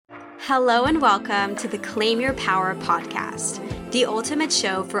Hello and welcome to the Claim Your Power podcast, the ultimate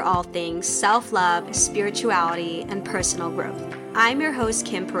show for all things self-love, spirituality, and personal growth. I'm your host,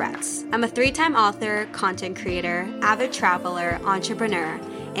 Kim Peretz. I'm a 3-time author, content creator, avid traveler, entrepreneur,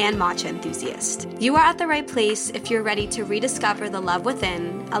 and matcha enthusiast. You are at the right place if you're ready to rediscover the love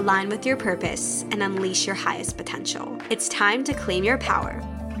within, align with your purpose, and unleash your highest potential. It's time to claim your power.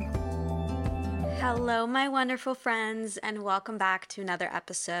 Hello, my wonderful friends, and welcome back to another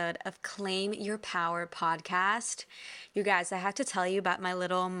episode of Claim Your Power podcast. You guys, I have to tell you about my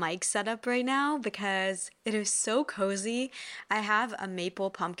little mic setup right now because it is so cozy. I have a maple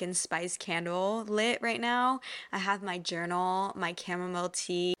pumpkin spice candle lit right now. I have my journal, my chamomile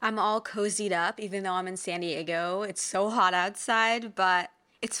tea. I'm all cozied up even though I'm in San Diego. It's so hot outside, but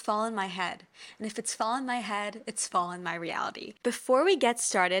it's fall in my head. And if it's fall in my head, it's fall in my reality. Before we get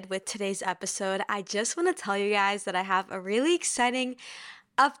started with today's episode, I just want to tell you guys that I have a really exciting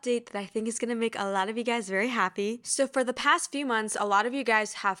update that I think is going to make a lot of you guys very happy. So for the past few months, a lot of you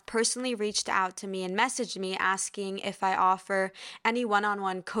guys have personally reached out to me and messaged me asking if I offer any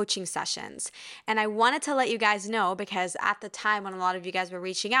one-on-one coaching sessions. And I wanted to let you guys know because at the time when a lot of you guys were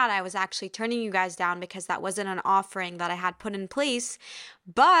reaching out, I was actually turning you guys down because that wasn't an offering that I had put in place.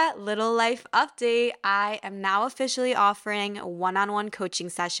 But little life update, I am now officially offering one-on-one coaching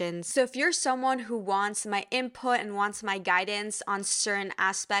sessions. So if you're someone who wants my input and wants my guidance on certain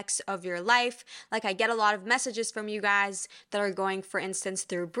aspects of your life, like I get a lot of messages from you guys that are going, for instance,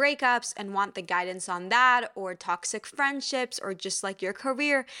 through breakups and want the guidance on that, or toxic friendships, or just like your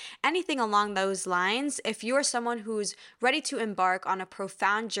career, anything along those lines. If you are someone who's ready to embark on a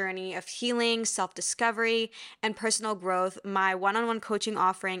profound journey of healing, self-discovery, and personal growth, my one-on-one coaching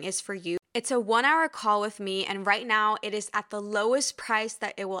offering is for you. It's a 1-hour call with me, and right now it is at the lowest price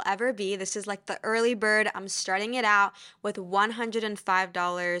that it will ever be. This is like the early bird. I'm starting it out with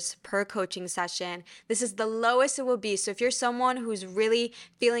 $105 per coaching session. This is the lowest it will be. So if you're someone who's really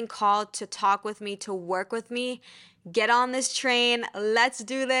feeling called to talk with me, to work with me, get on this train. Let's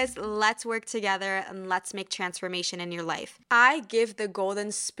do this. Let's work together and let's make transformation in your life. I give the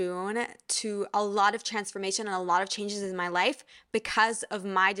golden spoon to a lot of transformation and a lot of changes in my life because of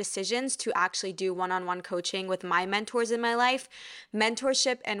my decisions to actually do one-on-one coaching with my mentors in my life.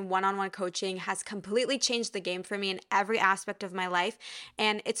 Mentorship and one-on-one coaching has completely changed the game for me in every aspect of my life.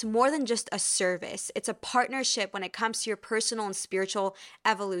 And it's more than just a service. It's a partnership when it comes to your personal and spiritual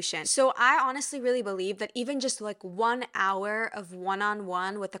evolution. So I honestly really believe that even just like 1 hour of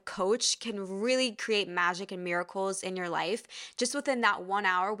one-on-one with a coach can really create magic and miracles in your life. Just within that 1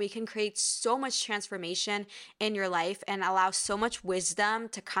 hour, we can create so much transformation in your life and allow so much wisdom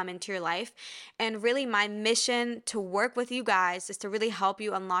to come into your life. And really my mission to work with you guys is to really help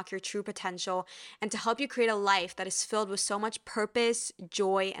you unlock your true potential and to help you create a life that is filled with so much purpose,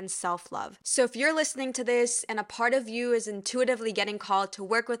 joy, and self-love. So if you're listening to this and a part of you is intuitively getting called to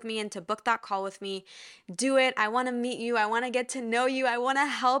work with me and to book that call with me, do it. I want to meet you. I want to get to know you. I want to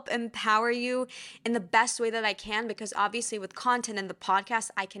help empower you in the best way that I can, because obviously with content and the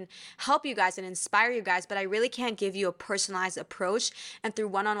podcast, I can help you guys and inspire you guys, but I really can't give you a personalized approach. And through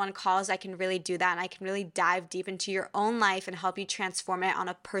one-on-one calls, I can really do that. And I can really dive deep into your own life and help you transform it on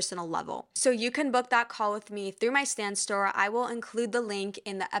a personal level. So you can book that call with me through my Stan Store. I will include the link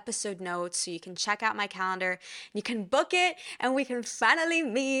in the episode notes so you can check out my calendar. You can book it and we can finally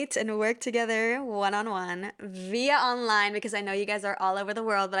meet and work together one-on-one via online, because I know you guys are all over the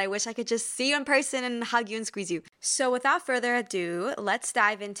world, but I wish I could just see you in person and hug you and squeeze you. So without further ado, let's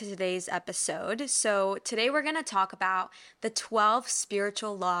dive into today's episode. So today we're going to talk about the 12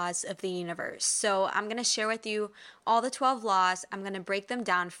 spiritual laws of the universe. So I'm going to share with you all the 12 laws. I'm going to break them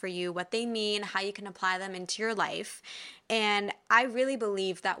down for you, what they mean, how you can apply them into your life. And I really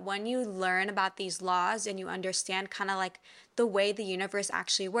believe that when you learn about these laws and you understand kind of like the way the universe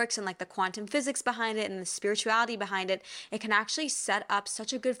actually works and like the quantum physics behind it and the spirituality behind it, it can actually set up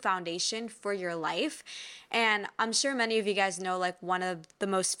such a good foundation for your life. And I'm sure many of you guys know like one of the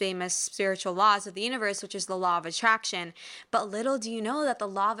most famous spiritual laws of the universe, which is the law of attraction. But little do you know that the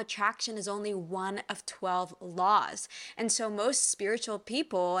law of attraction is only one of 12 laws. And so most spiritual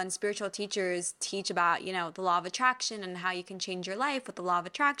people and spiritual teachers teach about, the law of attraction and how you can change your life with the law of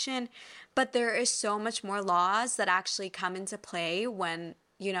attraction. But there is so much more laws that actually come into play when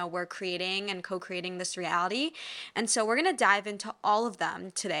we're creating and co-creating this reality. And so we're going to dive into all of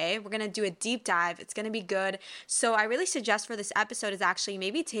them today. We're going to do a deep dive. It's going to be good. So I really suggest for this episode is actually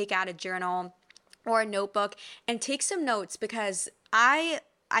maybe take out a journal or a notebook and take some notes, because I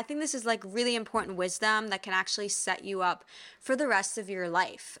think this is like really important wisdom that can actually set you up for the rest of your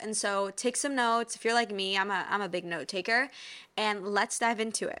life. And so take some notes. If you're like me, I'm a big note taker, and let's dive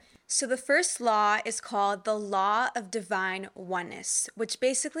into it. So, the first law is called the law of divine oneness, which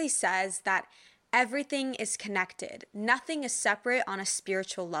basically says that everything is connected. Nothing is separate on a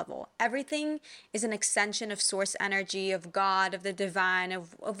spiritual level. Everything is an extension of source energy, of God, of the divine,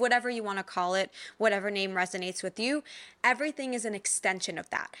 of whatever you want to call it, whatever name resonates with you. Everything is an extension of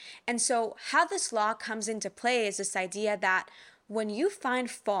that. And so, how this law comes into play is this idea that when you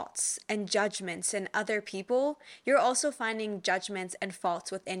find faults and judgments in other people, you're also finding judgments and faults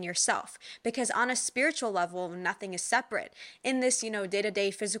within yourself. Because on a spiritual level, nothing is separate. In this,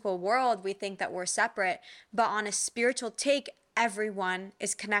 day-to-day physical world, we think that we're separate, but on a spiritual take, everyone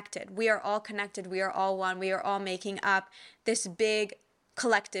is connected. We are all connected. We are all one. We are all making up this big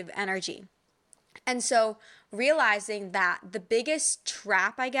collective energy. And so realizing that the biggest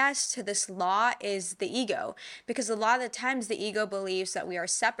trap, I guess, to this law is the ego, because a lot of the times the ego believes that we are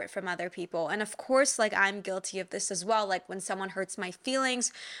separate from other people. And of course, like, I'm guilty of this as well. Like, when someone hurts my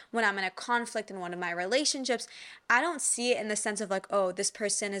feelings, when I'm in a conflict in one of my relationships, I don't see it in the sense of like, oh, this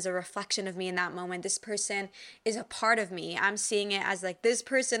person is a reflection of me in that moment. This person is a part of me. I'm seeing it as like, this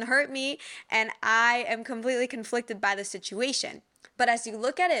person hurt me and I am completely conflicted by the situation. But as you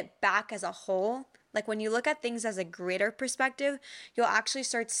look at it back as a whole, like when you look at things as a greater perspective, you'll actually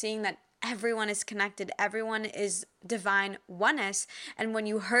start seeing that everyone is connected. Everyone is divine oneness. And when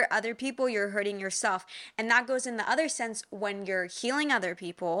you hurt other people, you're hurting yourself. And that goes in the other sense when you're healing other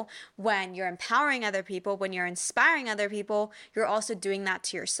people, when you're empowering other people, when you're inspiring other people, you're also doing that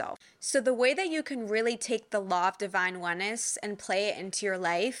to yourself. So the way that you can really take the law of divine oneness and play it into your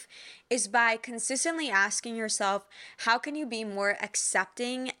life is by consistently asking yourself, how can you be more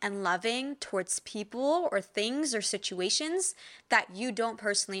accepting and loving towards people or things or situations that you don't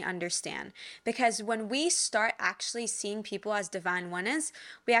personally understand? Because when we start actually seeing people as divine oneness,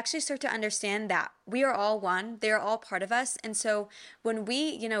 we actually start to understand that we are all one, they're all part of us. And so when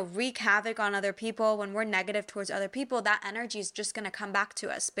we, wreak havoc on other people, when we're negative towards other people, that energy is just going to come back to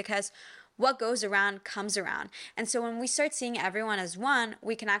us, because what goes around comes around. And so when we start seeing everyone as one,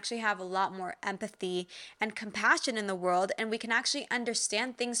 we can actually have a lot more empathy and compassion in the world, and we can actually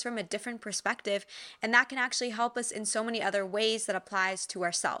understand things from a different perspective, and that can actually help us in so many other ways that applies to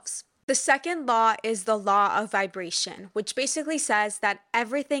ourselves. The second law is the law of vibration, which basically says that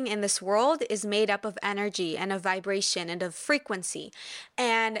everything in this world is made up of energy and of vibration and of frequency.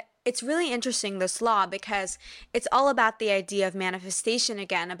 And it's really interesting, this law, because it's all about the idea of manifestation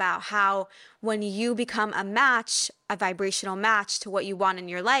again, about how when you become a vibrational match to what you want in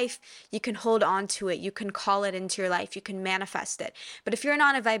your life, you can hold on to it, you can call it into your life, you can manifest it. But if you're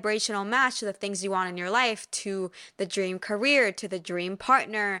not a vibrational match to the things you want in your life, to the dream career, to the dream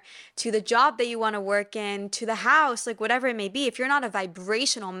partner, to the job that you want to work in, to the house, like whatever it may be, if you're not a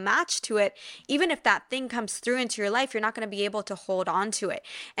vibrational match to it, even if that thing comes through into your life, you're not going to be able to hold on to it.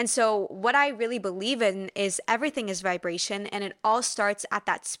 And so what I really believe in is everything is vibration, and it all starts at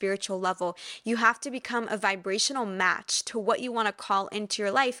that spiritual level. You have to become a vibrational match to what you want to call into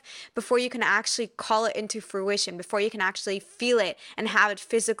your life before you can actually call it into fruition, before you can actually feel it and have it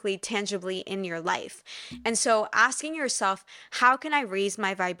physically, tangibly in your life. And so asking yourself, how can I raise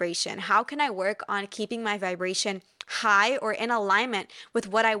my vibration? How can I work on keeping my vibration high or in alignment with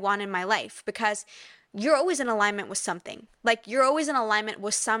what I want in my life? Because you're always in alignment with something. Like, you're always in alignment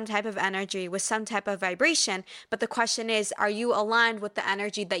with some type of energy, with some type of vibration. But the question is, are you aligned with the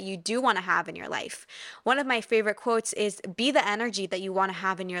energy that you do want to have in your life? One of my favorite quotes is, be the energy that you want to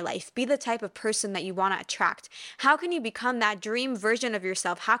have in your life. Be the type of person that you want to attract. How can you become that dream version of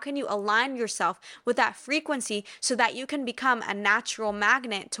yourself? How can you align yourself with that frequency so that you can become a natural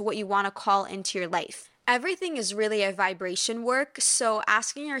magnet to what you want to call into your life? Everything is really a vibration work. So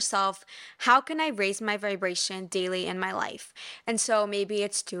asking yourself, how can I raise my vibration daily in my life? And so maybe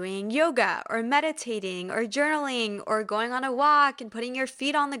it's doing yoga or meditating or journaling or going on a walk and putting your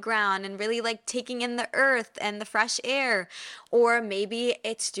feet on the ground and really like taking in the earth and the fresh air. Or maybe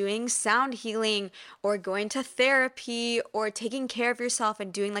it's doing sound healing or going to therapy or taking care of yourself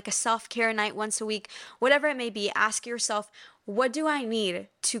and doing like a self-care night once a week. Whatever it may be, ask yourself, what do I need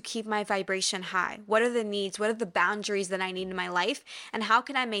to keep my vibration high? What are the needs? What are the boundaries that I need in my life? And how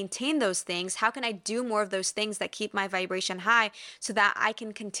can I maintain those things? How can I do more of those things that keep my vibration high so that I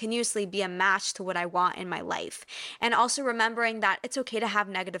can continuously be a match to what I want in my life? And also remembering that it's okay to have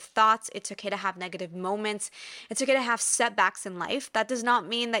negative thoughts. It's okay to have negative moments. It's okay to have setbacks in life. That does not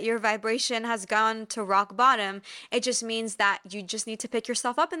mean that your vibration has gone to rock bottom. It just means that you just need to pick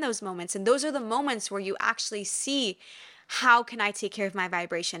yourself up in those moments. And those are the moments where you actually see, how can I take care of my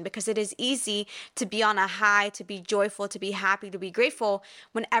vibration? Because it is easy to be on a high, to be joyful, to be happy, to be grateful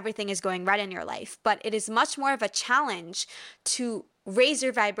when everything is going right in your life. But it is much more of a challenge to raise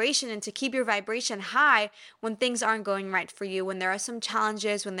your vibration and to keep your vibration high when things aren't going right for you, when there are some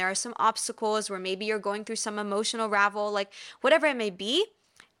challenges, when there are some obstacles, where maybe you're going through some emotional ravel, like whatever it may be.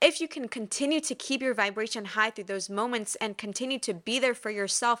 If you can continue to keep your vibration high through those moments and continue to be there for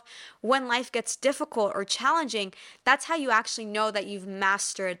yourself when life gets difficult or challenging, that's how you actually know that you've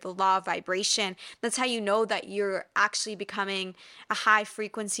mastered the law of vibration. That's how you know that you're actually becoming a high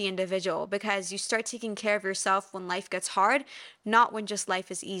frequency individual, because you start taking care of yourself when life gets hard, not when just life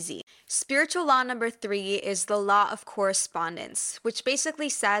is easy. Spiritual law number 3 is the law of correspondence, which basically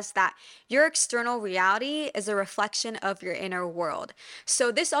says that your external reality is a reflection of your inner world.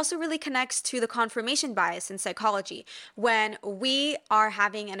 So this also really connects to the confirmation bias in psychology. When we are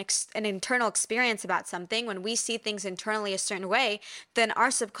having an internal experience about something, when we see things internally a certain way, then our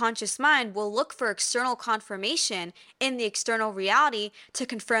subconscious mind will look for external confirmation in the external reality to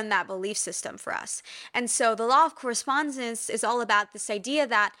confirm that belief system for us. And so the law of correspondence is all about this idea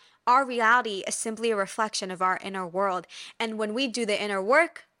that our reality is simply a reflection of our inner world. And when we do the inner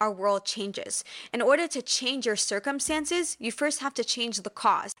work, our world changes. In order to change your circumstances, you first have to change the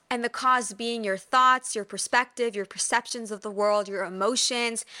cause. And the cause being your thoughts, your perspective, your perceptions of the world, your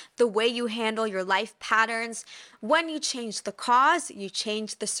emotions, the way you handle your life patterns. When you change the cause, you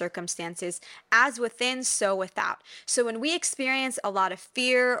change the circumstances. As within, so without. So when we experience a lot of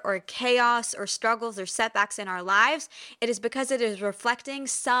fear or chaos or struggles or setbacks in our lives, it is because it is reflecting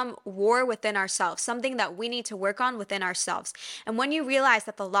some war within ourselves, something that we need to work on within ourselves. And when you realize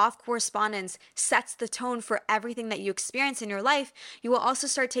that the law of correspondence sets the tone for everything that you experience in your life, you will also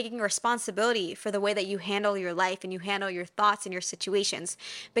start taking responsibility for the way that you handle your life and you handle your thoughts and your situations.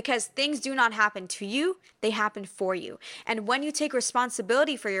 Because things do not happen to you, they happen for you. And when you take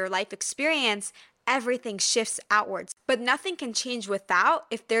responsibility for your life experience, everything shifts outwards. But nothing can change without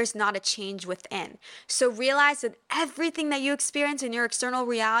if there's not a change within. So realize that everything that you experience in your external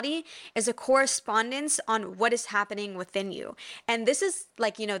reality is a correspondence on what is happening within you. And this is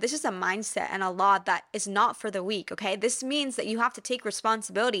this is a mindset and a law that is not for the weak, okay? This means that you have to take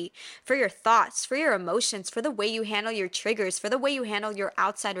responsibility for your thoughts, for your emotions, for the way you handle your triggers, for the way you handle your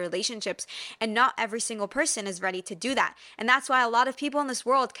outside relationships. And not every single person is ready to do that. And that's why a lot of people in this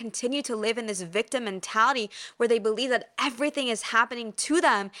world continue to live in this victim mentality where they believe that everything is happening to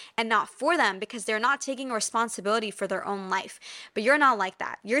them and not for them, because they're not taking responsibility for their own life. But you're not like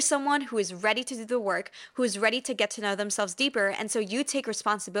that. You're someone who is ready to do the work, who is ready to get to know themselves deeper. And so you take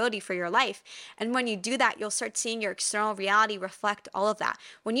responsibility for your life. And when you do that, you'll start seeing your external reality reflect all of that.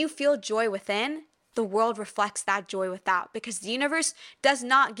 When you feel joy within, the world reflects that joy without, because the universe does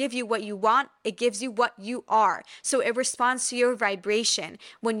not give you what you want, it gives you what you are. So it responds to your vibration.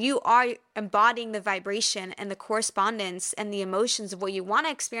 When you are embodying the vibration and the correspondence and the emotions of what you want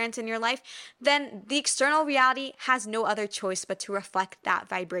to experience in your life, then the external reality has no other choice but to reflect that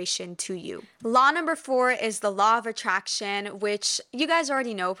vibration to you. Law number 4 is the law of attraction, which you guys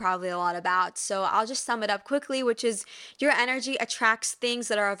already know probably a lot about. So I'll just sum it up quickly, which is your energy attracts things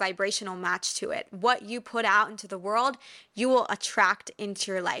that are a vibrational match to it. What you put out into the world, you will attract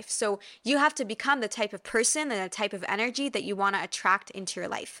into your life. So you have to become the type of person and the type of energy that you want to attract into your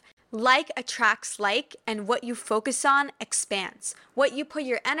life. Like attracts like, and what you focus on expands. What you put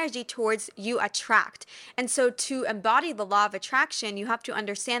your energy towards, you attract. And so to embody the law of attraction, you have to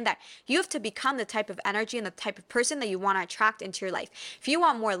understand that you have to become the type of energy and the type of person that you want to attract into your life. If you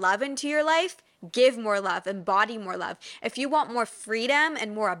want more love into your life, give more love, embody more love. If you want more freedom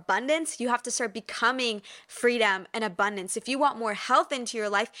and more abundance, you have to start becoming freedom and abundance. If you want more health into your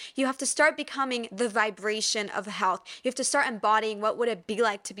life, you have to start becoming the vibration of health. You have to start embodying what would it be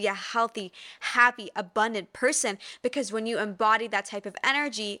like to be a healthy, happy, abundant person, because when you embody that type of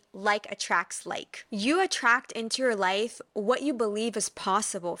energy, like attracts like. You attract into your life what you believe is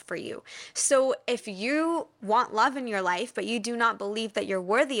possible for you. So if you want love in your life, but you do not believe that you're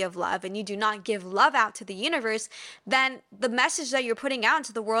worthy of love and you do not give love out to the universe, then the message that you're putting out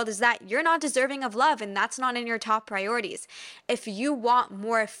into the world is that you're not deserving of love, and that's not in your top priorities. If you want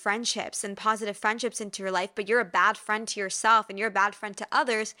more friendships and positive friendships into your life, but you're a bad friend to yourself and you're a bad friend to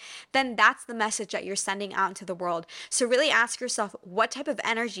others, then that's the message that you're sending out into the world. So really ask yourself, what type of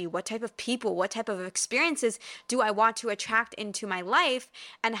energy, what type of people, what type of experiences do I want to attract into my life,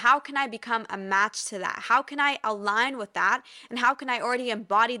 and how can I become a match to that? How can I align with that, and how can I already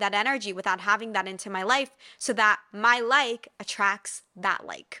embody that energy without having having that into my life so that my like attracts that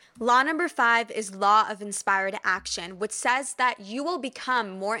like. Law number 5 is law of inspired action, which says that you will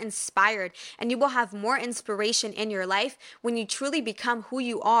become more inspired and you will have more inspiration in your life when you truly become who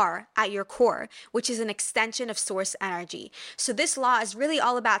you are at your core, which is an extension of source energy. So this law is really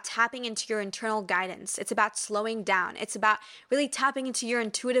all about tapping into your internal guidance. It's about slowing down. It's about really tapping into your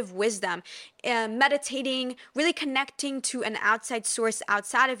intuitive wisdom, meditating, really connecting to an outside source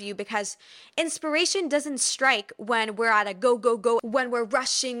outside of you, because inspiration doesn't strike when we're at a go, go, go, when we're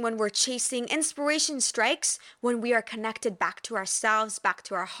rushing, when we're chasing. Inspiration strikes when we are connected back to ourselves, back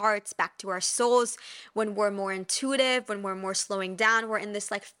to our hearts, back to our souls, when we're more intuitive, when we're more slowing down, we're in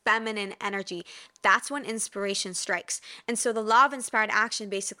this like feminine energy. That's when inspiration strikes. And so the law of inspired action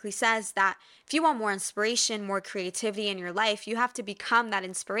basically says that if you want more inspiration, more creativity in your life, you have to become that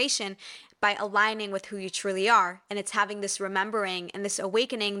inspiration by aligning with who you truly are. And it's having this remembering and this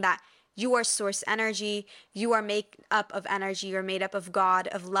awakening that you are source energy, you are made up of energy, you're made up of God,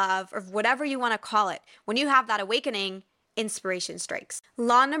 of love, of whatever you want to call it. When you have that awakening, inspiration strikes.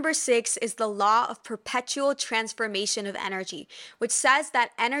 Law number 6 is the law of perpetual transformation of energy, which says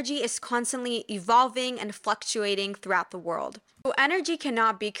that energy is constantly evolving and fluctuating throughout the world. So energy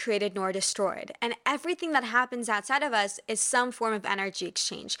cannot be created nor destroyed, and everything that happens outside of us is some form of energy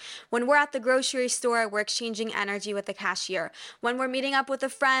exchange. When we're at the grocery store, we're exchanging energy with the cashier. When we're meeting up with a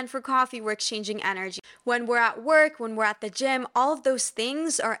friend for coffee, we're exchanging energy. When we're at work, when we're at the gym, all of those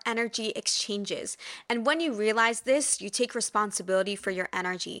things are energy exchanges. And when you realize this, you take responsibility for your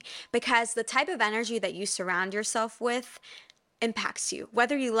energy, because the type of energy that you surround yourself with impacts you,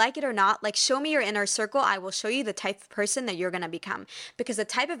 whether you like it or not. Like, show me your inner circle, I will show you the type of person that you're going to become, because the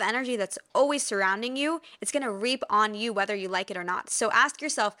type of energy that's always surrounding you, it's going to reap on you whether you like it or not. So ask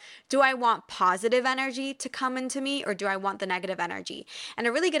yourself, do I want positive energy to come into me, or do I want the negative energy? And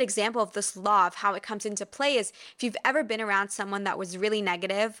a really good example of this law of how it comes into play is if you've ever been around someone that was really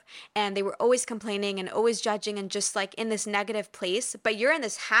negative and they were always complaining and always judging and just like in this negative place, but you're in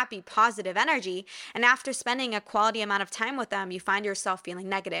this happy positive energy, and after spending a quality amount of time with them, you find yourself feeling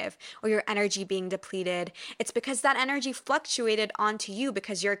negative or your energy being depleted. It's because that energy fluctuated onto you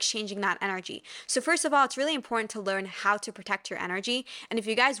because you're exchanging that energy. So first of all, it's really important to learn how to protect your energy. And if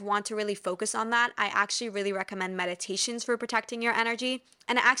you guys want to really focus on that, I actually really recommend meditations for protecting your energy.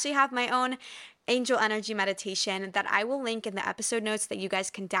 And I actually have my own angel energy meditation that I will link in the episode notes that you guys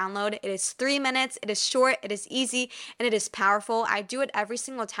can download. It is 3 minutes, it is short, it is easy, and it is powerful. I do it every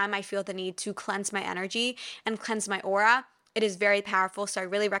single time I feel the need to cleanse my energy and cleanse my aura. It is very powerful, so I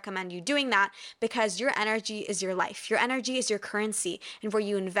really recommend you doing that, because your energy is your life. Your energy is your currency, and where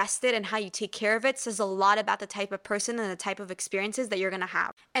you invest it and how you take care of it says a lot about the type of person and the type of experiences that you're going to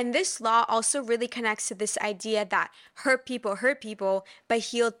have. And this law also really connects to this idea that hurt people, but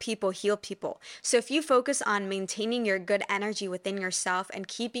healed people heal people. So if you focus on maintaining your good energy within yourself and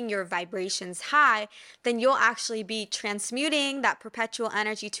keeping your vibrations high, then you'll actually be transmuting that perpetual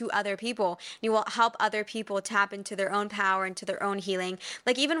energy to other people. You will help other people tap into their own power, into their own healing.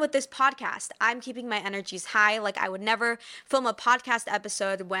 Like even with this podcast, I'm keeping my energies high. Like I would never film a podcast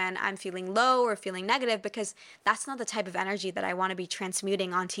episode when I'm feeling low or feeling negative, because that's not the type of energy that I want to be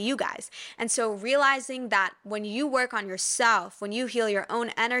transmuting onto you guys. And so realizing that when you work on yourself, when you heal your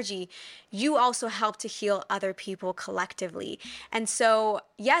own energy, you also help to heal other people collectively. And so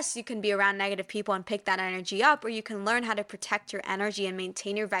yes, you can be around negative people and pick that energy up, or you can learn how to protect your energy and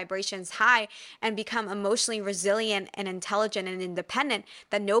maintain your vibrations high and become emotionally resilient and intelligent and independent,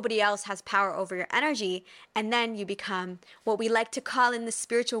 that nobody else has power over your energy. And then you become what we like to call in the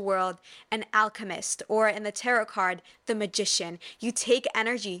spiritual world an alchemist, or in the tarot card, the magician. You take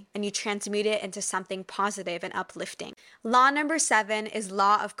energy and you transmute it into something positive and uplifting. Law number 7 is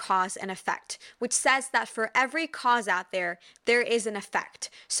law of cause and effect, which says that for every cause out there, there is an effect.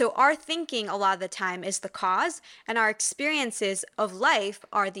 So our thinking a lot of the time is the cause, and our experiences of life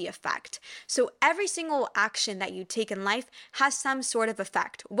are the effect. So every single action that you take in life has some sort of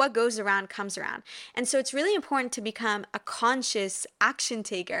effect. What goes around comes around. And so it's really important to become a conscious action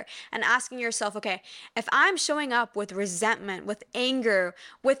taker and asking yourself, okay, if I'm showing up with resentment, with anger,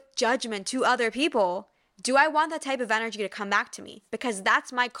 with judgment to other people, do I want that type of energy to come back to me? Because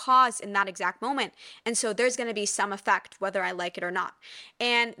that's my cause in that exact moment. And so there's going to be some effect, whether I like it or not.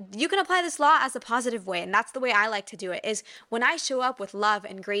 And you can apply this law as a positive way. And that's the way I like to do it, is when I show up with love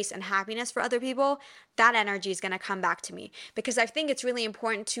and grace and happiness for other people, that energy is going to come back to me. Because I think it's really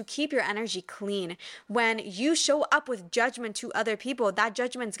important to keep your energy clean. When you show up with judgment to other people, that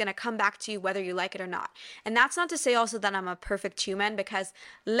judgment is going to come back to you whether you like it or not. And that's not to say also that I'm a perfect human, because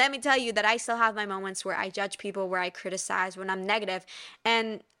let me tell you that I still have my moments where I judge people, where I criticize, when I'm negative.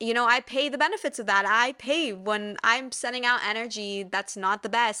 And, I pay the benefits of that. I pay when I'm sending out energy that's not the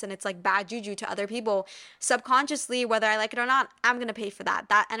best and it's like bad juju to other people. Subconsciously, whether I like it or not, I'm going to pay for that.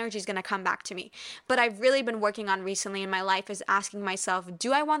 That energy is going to come back to me. But I've really been working on recently in my life is asking myself,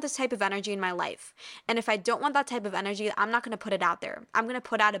 do I want this type of energy in my life? And if I don't want that type of energy, I'm not going to put it out there. I'm going to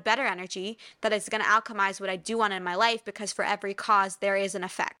put out a better energy that is going to alchemize what I do want in my life, because for every cause, there is an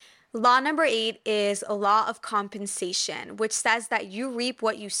effect. Law number 8 is a law of compensation, which says that you reap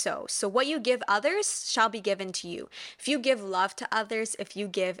what you sow. So what you give others shall be given to you. If you give love to others, if you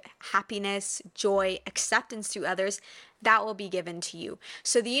give happiness, joy, acceptance to others, that will be given to you.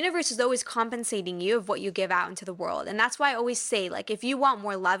 So the universe is always compensating you of what you give out into the world. And that's why I always say, like, if you want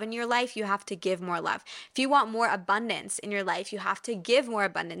more love in your life, you have to give more love. If you want more abundance in your life, you have to give more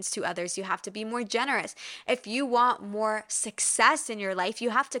abundance to others. You have to be more generous. If you want more success in your life, you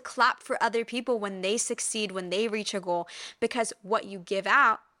have to clap for other people when they succeed, when they reach a goal, because what you give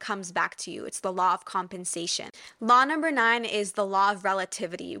out comes back to you. It's the law of compensation. Law number 9 is the law of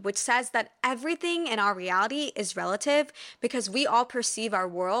relativity, which says that everything in our reality is relative because we all perceive our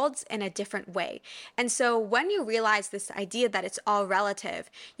worlds in a different way. And so when you realize this idea that it's all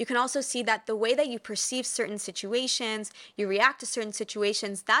relative, you can also see that the way that you perceive certain situations, you react to certain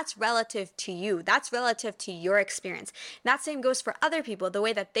situations, that's relative to you. That's relative to your experience. That same goes for other people. The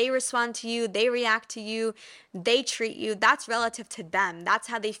way that they respond to you, they react to you, they treat you, that's relative to them. That's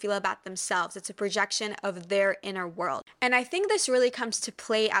how they feel about themselves. It's a projection of their inner world. And I think this really comes to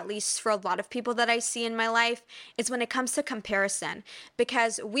play, at least for a lot of people that I see in my life, is when it comes to comparison.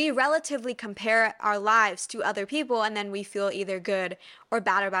 Because we relatively compare our lives to other people, and then we feel either good or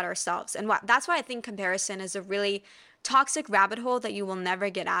bad about ourselves. And that's why I think comparison is a really toxic rabbit hole that you will never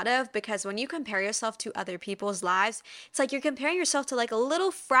get out of, because when you compare yourself to other people's lives, it's like you're comparing yourself to like a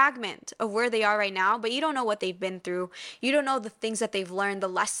little fragment of where they are right now, but you don't know what they've been through. You don't know the things that they've learned, the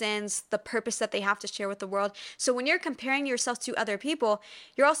lessons, the purpose that they have to share with the world. So when you're comparing yourself to other people,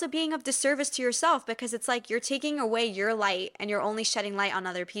 you're also being of disservice to yourself, because it's like you're taking away your light and you're only shedding light on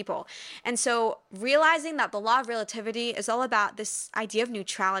other people. And so realizing that the law of relativity is all about this idea of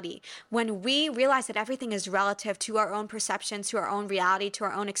neutrality. When we realize that everything is relative to our own perceptions, to our own reality, to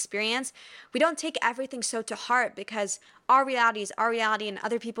our own experience, we don't take everything so to heart, because our reality is our reality and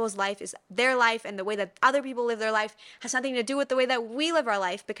other people's life is their life, and the way that other people live their life has nothing to do with the way that we live our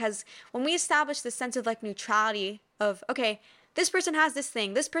life. Because when we establish this sense of like neutrality of, okay, this person has this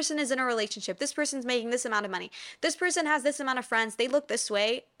thing, this person is in a relationship, this person's making this amount of money, this person has this amount of friends, they look this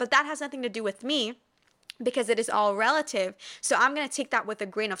way, but that has nothing to do with me, because it is all relative. So I'm going to take that with a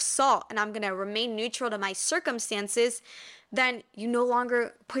grain of salt, and I'm going to remain neutral to my circumstances. Then you no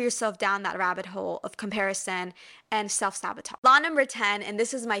longer put yourself down that rabbit hole of comparison and self-sabotage. Law number 10, and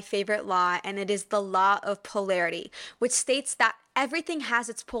this is my favorite law, and it is the law of polarity, which states that everything has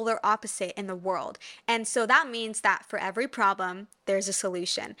its polar opposite in the world. And so that means that for every problem, there's a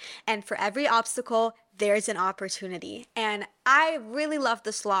solution. And for every obstacle, there's an opportunity. And I really love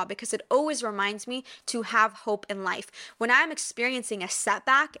this law because it always reminds me to have hope in life. When I'm experiencing a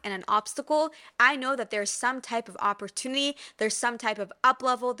setback and an obstacle, I know that there's some type of opportunity, there's some type of up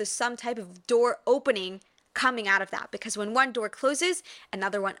level, there's some type of door opening coming out of that, because when one door closes,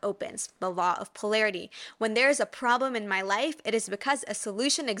 another one opens. The law of polarity. When there is a problem in my life, it is because a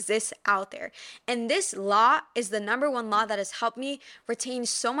solution exists out there. And this law is the number one law that has helped me retain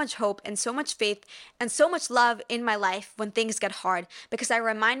so much hope and so much faith and so much love in my life when things get hard, because I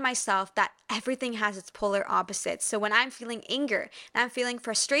remind myself that everything has its polar opposites. So when I'm feeling anger and I'm feeling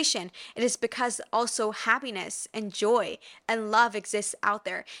frustration, it is because also happiness and joy and love exists out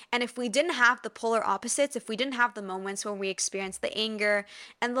there. And if we didn't have the polar opposites, if we didn't have the moments when we experience the anger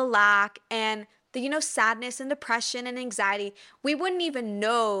and the lack and the sadness and depression and anxiety, we wouldn't even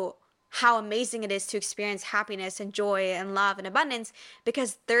know how amazing it is to experience happiness and joy and love and abundance,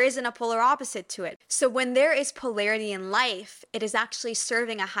 because there isn't a polar opposite to it. So when there is polarity in life, it is actually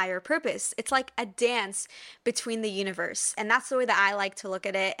serving a higher purpose. It's like a dance between the universe. And that's the way that I like to look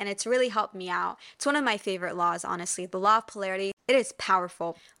at it. And it's really helped me out. It's one of my favorite laws, honestly, the law of polarity. It is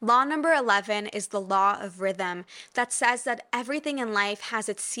powerful. Law number 11 is the law of rhythm, that says that everything in life has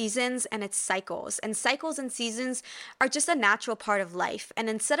its seasons and its cycles. And cycles and seasons are just a natural part of life. And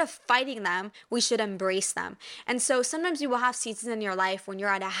instead of fighting them, we should embrace them. And so sometimes you will have seasons in your life when you're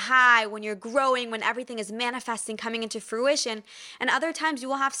at a high, when you're growing, when everything is manifesting, coming into fruition. And other times you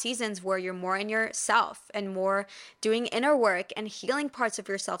will have seasons where you're more in yourself and more doing inner work and healing parts of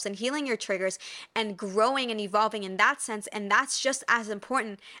yourselves and healing your triggers and growing and evolving in that sense. And that's just as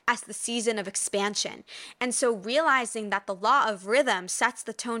important as the season of expansion. And so realizing that the law of rhythm sets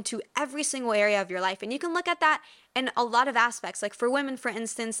the tone to every single area of your life. And you can look at that in a lot of aspects. Like for women, for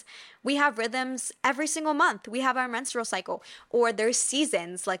instance, we have rhythms every single month. We have our menstrual cycle, or there's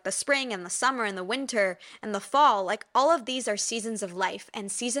seasons like the spring and the summer and the winter and the fall. Like all of these are seasons of life,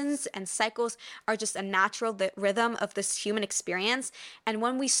 and seasons and cycles are just a natural rhythm of this human experience. And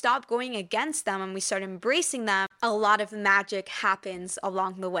when we stop going against them and we start embracing them, a lot of magic happens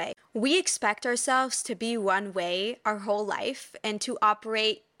along the way. We expect ourselves to be one way our whole life and to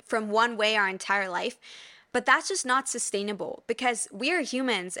operate from one way our entire life. But that's just not sustainable, because we are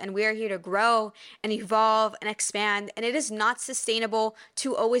humans and we are here to grow and evolve and expand. And it is not sustainable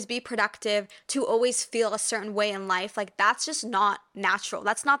to always be productive, to always feel a certain way in life. Like that's just not natural.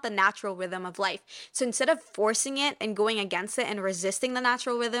 That's not the natural rhythm of life. So instead of forcing it and going against it and resisting the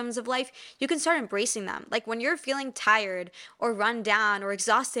natural rhythms of life, you can start embracing them. Like when you're feeling tired or run down or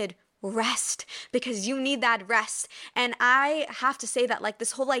exhausted, rest, because you need that rest. And I have to say that like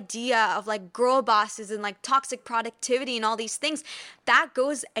this whole idea of like girl bosses and like toxic productivity and all these things, that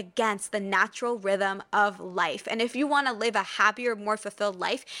goes against the natural rhythm of life. And if you want to live a happier, more fulfilled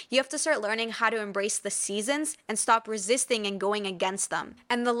life, you have to start learning how to embrace the seasons and stop resisting and going against them.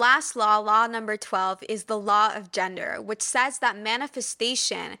 And the last law number 12, is the law of gender, which says that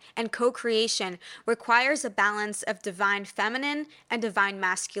manifestation and co-creation requires a balance of divine feminine and divine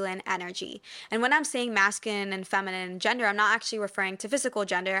masculine energy. And when I'm saying masculine and feminine gender, I'm not actually referring to physical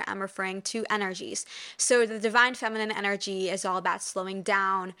gender, I'm referring to energies. So the divine feminine energy is all about slowing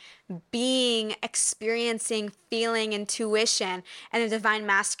down, being, experiencing, feeling, intuition. And the divine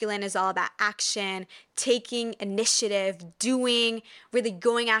masculine is all about action, taking initiative, doing, really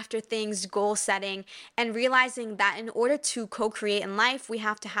going after things, goal setting, and realizing that in order to co-create in life, we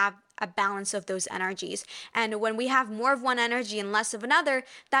have to have a balance of those energies. And when we have more of one energy and less of another,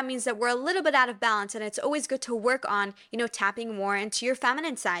 that means that we're a little bit out of balance. And it's always good to work on, tapping more into your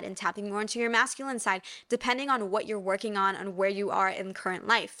feminine side and tapping more into your masculine side, depending on what you're working on and where you are in current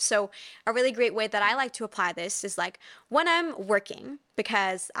life. So a really great way that I like to apply this is like when I'm working,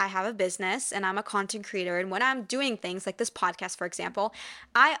 because I have a business and I'm a content creator, and when I'm doing things like this podcast, for example,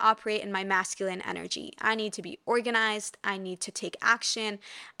 I operate in my masculine energy. I need to be organized, I need to take action,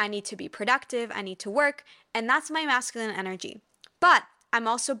 I need to be productive, I need to work, and that's my masculine energy. But I'm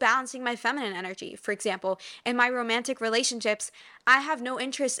also balancing my feminine energy. For example, in my romantic relationships, I have no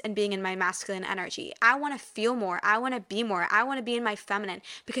interest in being in my masculine energy. I want to feel more. I want to be more. I want to be in my feminine,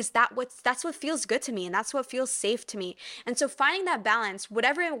 because that's what feels good to me, and that's what feels safe to me. And so finding that balance,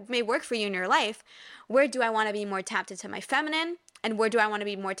 whatever it may work for you in your life, where do I want to be more tapped into my feminine? And where do I want to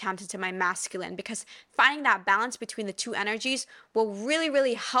be more tapped into my masculine? Because finding that balance between the two energies will really,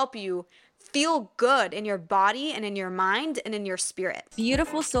 really help you feel good in your body and in your mind and in your spirit.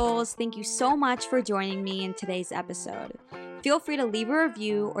 Beautiful souls, thank you so much for joining me in today's episode. Feel free to leave a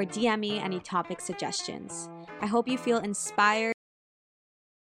review or DM me any topic suggestions. I hope you feel inspired